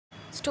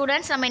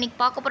Students, நம்ம இன்னைக்கு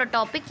பார்க்க போகிற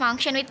topic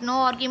function with no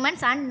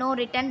arguments and no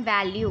return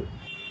value.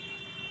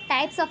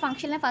 Types of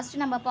ஃபங்க்ஷனில்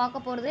ஃபஸ்ட்டு நம்ம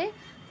பார்க்க போகிறது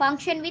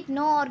function with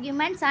no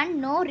arguments and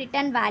no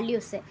return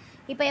values.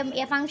 இப்போ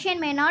a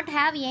function may not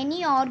have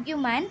any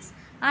arguments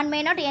and may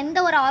not எந்த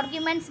ஒரு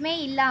ஆர்குமெண்ட்ஸுமே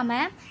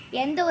இல்லாமல்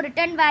எந்த ஒரு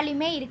ரிட்டன்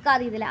வேல்யூமே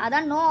இருக்காது இதில்.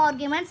 அதான் no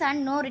arguments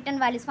and no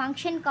return values.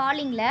 Function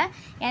காலிங்கில்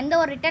எந்த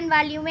ஒரு ரிட்டன்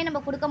வேல்யூமே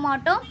நம்ம கொடுக்க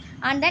மாட்டோம்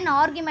அண்ட் தென்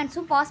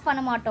ஆர்குமெண்ட்ஸும் பாஸ்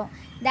பண்ண மாட்டோம்.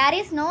 There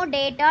is no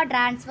data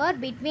transfer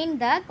between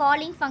the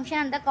calling function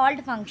and the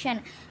called function.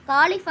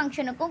 Calling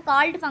functionுக்கும்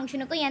called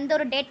functionுக்கும் எந்த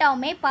ஒரு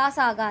டேட்டாவுமே பாஸ்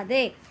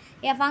ஆகாது.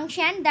 A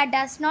function that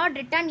does not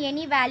return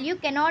any value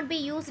cannot be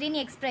used in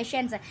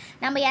expressions.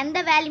 நம்ம எந்த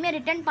வேல்யூமே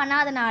return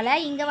பண்ணாதனால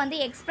இங்கே வந்து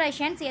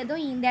expressions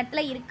எதுவும் இந்த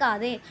இடத்துல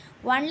இருக்காது.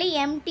 ஒன்லி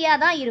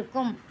எம்டியாக தான்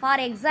இருக்கும்.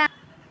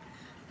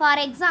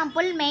 For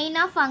example main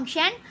of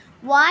function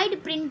void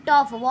print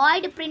off.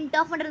 void print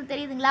offன்றது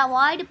தெரியுதுங்களா?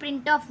 void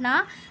print offனா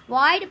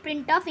void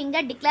print off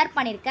இங்கே டிக்ளேர்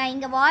பண்ணியிருக்கேன்.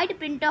 இங்கே void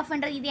print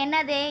offன்றது இது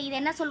என்னது? இது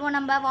என்ன சொல்லுவோம்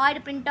நம்ம? void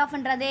print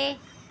offன்றது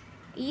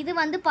இது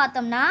வந்து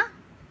பார்த்தோம்னா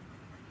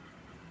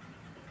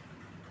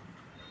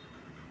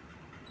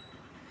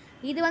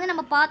இது வந்து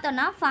நம்ம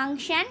பார்த்தோம்னா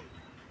ஃபங்க்ஷன்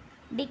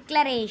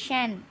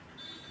டிக்ளரேஷன்.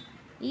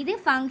 இது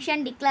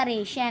ஃபங்க்ஷன்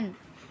டிக்ளரேஷன்.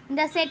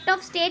 இந்த செட்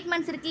ஆஃப்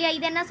ஸ்டேட்மெண்ட்ஸ் இருக்கு இல்லையா,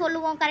 இது என்ன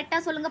சொல்லுவோம்?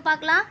 கரெக்டாக சொல்லுங்கள்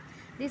பார்க்கலாம்.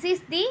 This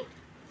is the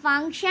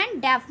function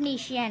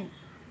definition.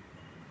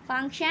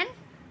 function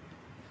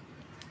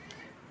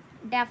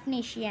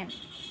definition.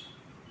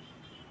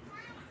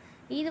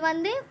 இது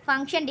வந்து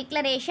function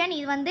declaration.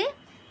 இது வந்து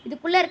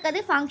இதுக்குள்ளே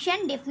இருக்கிறது function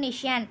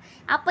definition.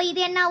 அப்போ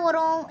இது என்ன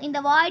வரும்?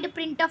 இந்த void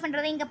print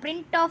offன்றது இங்கே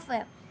print off,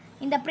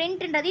 இந்த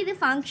printன்றது இது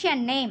function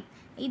name.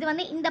 இது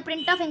வந்து இந்த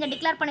print off இங்கே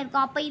டிக்ளேர்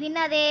பண்ணியிருக்கோம். அப்போ இது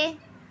என்னது?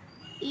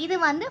 இது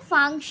வந்து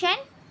function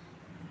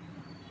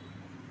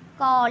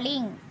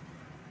calling.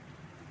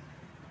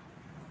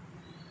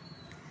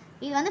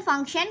 இது வந்து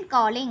ஃபங்க்ஷன்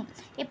காலிங்.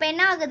 இப்போ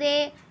என்ன ஆகுது?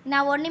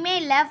 நான் ஒன்றுமே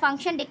இல்லை,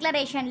 ஃபங்க்ஷன்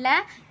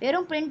டிக்ளரேஷனில்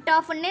வெறும் பிரிண்ட்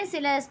ஆஃப்னு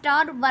சில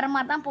ஸ்டார் வர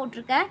மாதிரி தான்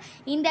போட்டிருக்கேன்.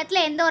 இந்த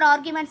இடத்துல எந்த ஒரு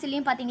ஆர்குமெண்ட்ஸ்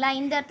இல்லையும் பார்த்தீங்களா?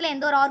 இந்த இடத்துல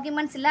எந்த ஒரு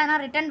ஆர்குமெண்ட்ஸ் இல்லை,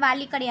 ஆனால் ரிட்டன்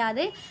வேல்யூ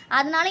கிடையாது.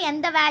 அதனால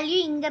எந்த வேல்யூ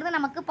இங்கிறது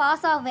நமக்கு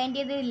பாஸ் ஆக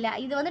வேண்டியது இல்லை.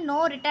 இது வந்து no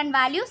return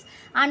values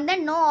and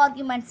then no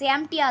arguments,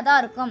 எம்டியாக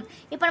தான் இருக்கும்.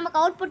 இப்போ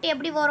நமக்கு அவுட்புட்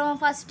எப்படி வரும்?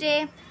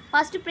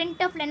 ஃபஸ்ட்டு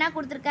பிரிண்ட் ஆஃபில் என்ன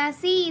கொடுத்துருக்கேன்?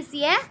 C is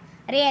a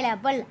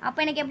reliable.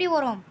 அப்போ எனக்கு எப்படி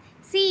வரும்?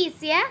 C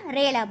is a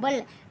reliable.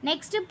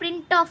 Next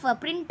print off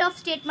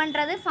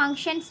statementறது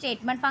function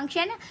statement.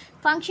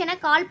 ஃபங்க்ஷனை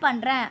கால்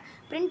பண்ணுறேன்.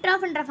 print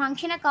offன்ற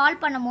ஃபங்க்ஷனை கால்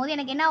பண்ணும்போது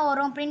எனக்கு என்ன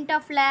வரும்? print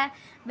offல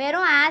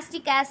வெறும்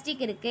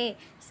ஆஸ்டிக் இருக்குது.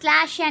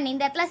 /n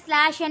இந்த இடத்துல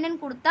 /n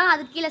கொடுத்தா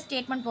அதுக்கு கீழே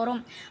ஸ்டேட்மெண்ட்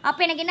வரும். அப்போ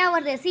எனக்கு என்ன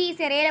வருது? C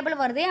is a reliable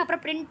வருது.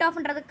 அப்புறம் print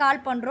offன்றது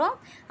கால் பண்ணுறோம்.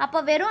 அப்போ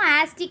வெறும்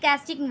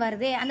ஆஸ்டிக்னு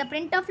வருது. அந்த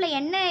print offல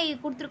என்ன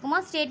கொடுத்துருக்குமோ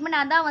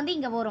ஸ்டேட்மெண்ட் அதான் வந்து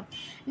இங்கே வரும்.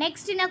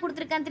 நெக்ஸ்ட் என்ன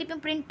கொடுத்துருக்கேன்?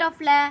 திருப்பி print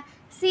offல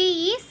C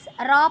is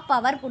raw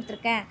power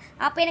கொடுத்துருக்கேன்.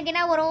 அப்போ எனக்கு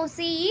என்ன வரும்?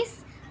 C is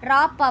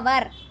raw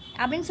power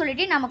அப்படின்னு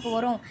சொல்லிட்டு நமக்கு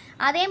வரும்.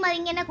 அதே மாதிரி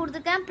இங்கே என்ன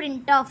கொடுத்துருக்கேன்?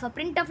 print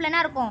offல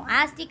என்ன இருக்கும்?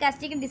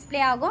 ஆஸ்டிக்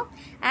டிஸ்பிளே ஆகும்.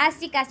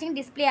 ஆஸ்டிக்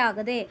டிஸ்பிளே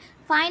ஆகுது.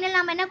 ஃபைனல்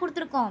நம்ம என்ன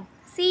கொடுத்துருக்கோம்?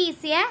 C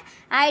is a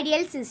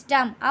ideal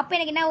system. அப்போ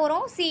எனக்கு என்ன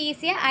வரும்? C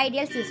is a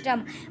ideal system.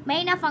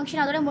 Main of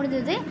function அதோட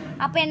முடிஞ்சது.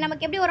 அப்போ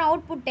நமக்கு எப்படி வரும்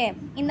அவுட்புட்டு?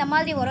 இந்த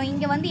மாதிரி வரும்.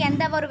 இங்கே வந்து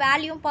எந்த ஒரு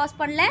வேல்யூவும் பாஸ்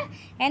பண்ணல,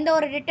 எந்த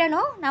ஒரு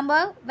ரிட்டனும் நம்ம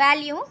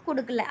வேல்யூவும்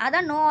கொடுக்கல.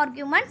 அதான் no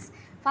arguments,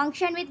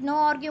 function with no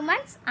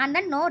arguments and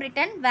then no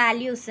return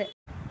values.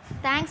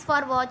 Thanks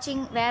for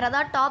வாட்சிங். வேறு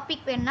ஏதாவது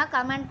டாபிக் வேணுன்னா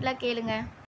கமெண்ட்டில் கேளுங்க.